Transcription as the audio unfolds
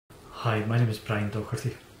Hi, my name is Brian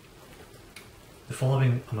Docherty. The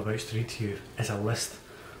following I'm about to read to you is a list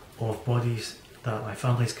of bodies that my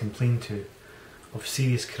family has complained to of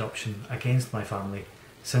serious corruption against my family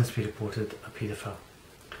since we reported a paedophile.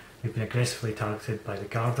 We've been aggressively targeted by the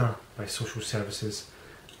Garda, by social services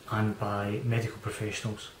and by medical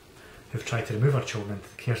professionals who've tried to remove our children into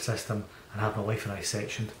the care system and have my wife and I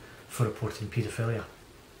sectioned for reporting paedophilia.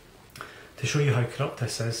 To show you how corrupt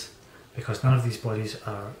this is, because none of these bodies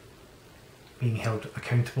are being held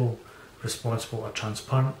accountable, responsible or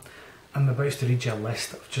transparent, I'm about to read you a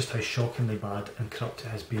list of just how shockingly bad and corrupt it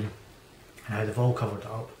has been and how they've all covered it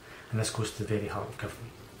up, and this goes to the very heart of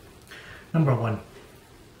government. Number 1.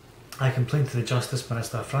 I complained to the Justice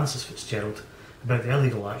Minister Frances Fitzgerald about the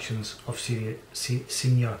illegal actions of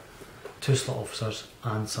senior two-slot officers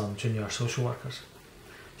and some junior social workers.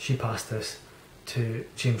 She passed this to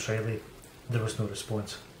James Riley. There was no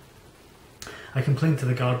response. I complained to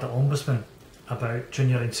the Garda Ombudsman about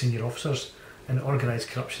junior and senior officers and organised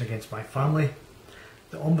corruption against my family.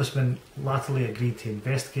 The Ombudsman latterly agreed to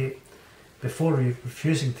investigate before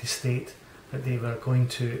refusing to state that they were going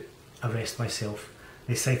to arrest myself.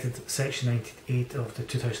 They cited Section 98 of the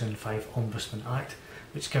 2005 Ombudsman Act,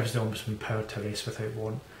 which gives the Ombudsman power to arrest without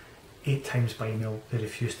warrant. 8 times by email they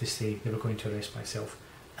refused to say they were going to arrest myself,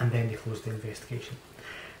 and then they closed the investigation.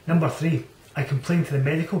 Number 3. I complained to the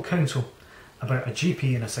Medical Council about a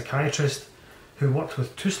GP and a psychiatrist who worked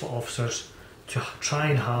with two-slot officers to try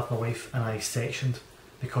and have my wife and I sectioned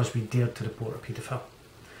because we dared to report a paedophile.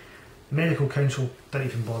 The Medical Council didn't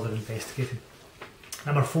even bother investigating.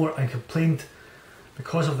 Number 4. I complained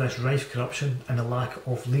because of this rife corruption and the lack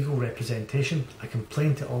of legal representation. I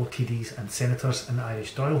complained to all TDs and senators in the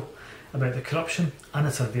Irish Dáil about the corruption and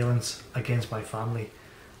the surveillance against my family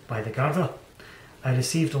by the Garda. I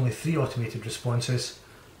received only 3 automated responses.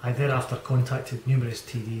 I thereafter contacted numerous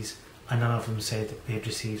TDs and none of them said they had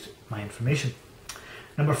received my information.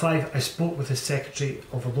 Number 5. I spoke with the secretary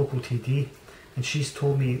of a local TD and she's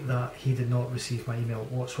told me that he did not receive my email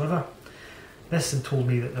whatsoever. This and told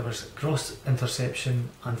me that there was gross interception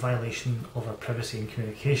and violation of our privacy and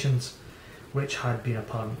communications, which had been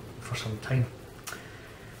apparent for some time.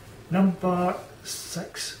 Number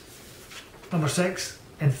 6.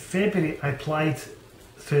 In February I applied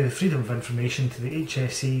through Freedom of Information to the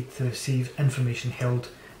HSE to receive information held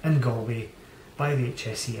in Galway by the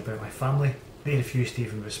HSE about my family. They refused to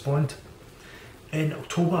even respond. In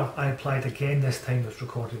October I applied again, this time with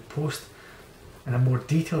recorded post, and a more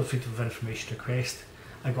detailed Freedom of Information request.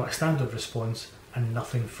 I got a standard response and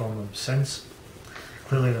nothing from them since.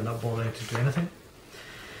 Clearly they're not bothering to do anything.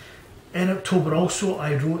 In October also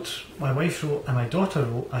my wife wrote and my daughter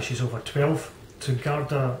wrote, as she's over 12, to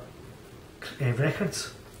Garda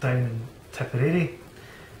Records down in Tipperary,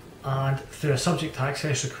 and through a subject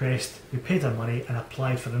access request we paid our money and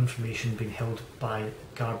applied for information being held by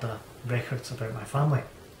Garda Records about my family.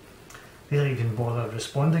 They didn't even bother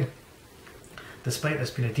responding, despite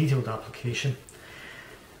this being a detailed application.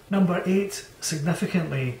 Number 8,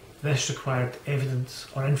 significantly this required evidence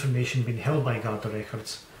or information being held by Garda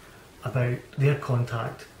Records about their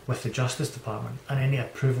contact with the Justice Department and any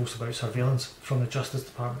approvals about surveillance from the Justice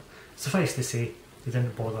Department. Suffice to say, they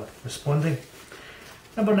didn't bother responding.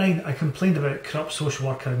 Number 9, I complained about corrupt social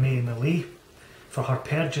worker Mary Millie for her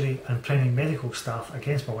perjury and priming medical staff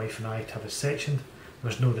against my wife and I to have us sectioned. There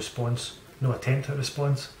was no response, no attempt at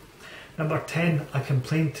response. Number 10, I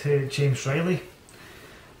complained to James Riley,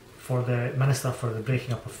 for the Minister for the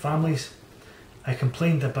Breaking Up of Families. I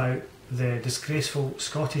complained about the disgraceful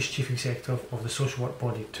Scottish Chief Executive of the social work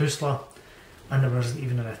body TUSLA, and there wasn't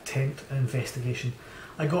even an attempt at investigation.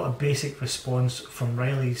 I got a basic response from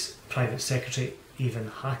Riley's private secretary,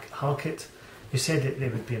 Evan Halkett, who said that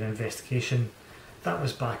there would be an investigation. That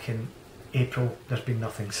was back in April. There's been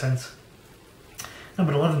nothing since.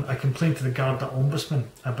 Number 11, I complained to the Garda Ombudsman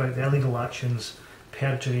about the illegal actions,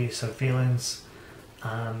 perjury, surveillance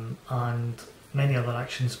and many other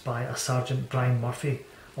actions by a Sergeant Brian Murphy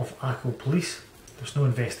of Acho Police. There's no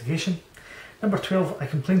investigation. Number 12, I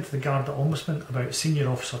complained to the Garda Ombudsman about senior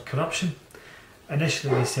officer corruption.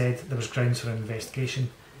 Initially they said there was grounds for an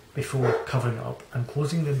investigation before covering it up and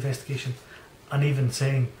closing the investigation, and even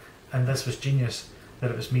saying, and this was genius,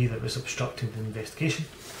 that it was me that was obstructing the investigation.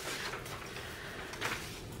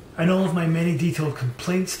 In all of my many detailed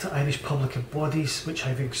complaints to Irish public bodies, which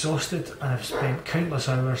I've exhausted and have spent countless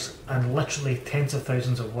hours and literally tens of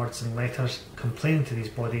thousands of words and letters complaining to these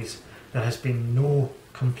bodies, there has been no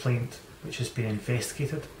complaint which has been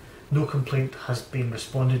investigated. No complaint has been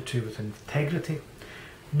responded to with integrity.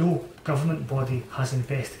 No government body has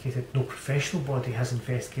investigated, no professional body has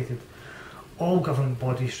investigated. all government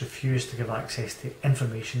bodies refuse to give access to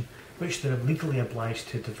information which they are legally obliged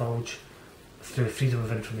to divulge through Freedom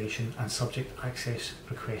of Information and Subject Access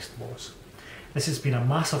Request laws. This has been a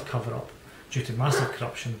massive cover-up due to massive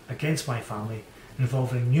corruption against my family,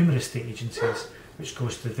 involving numerous state agencies, which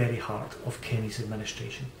goes to the very heart of Kenny's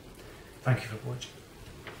administration. Thank you for watching.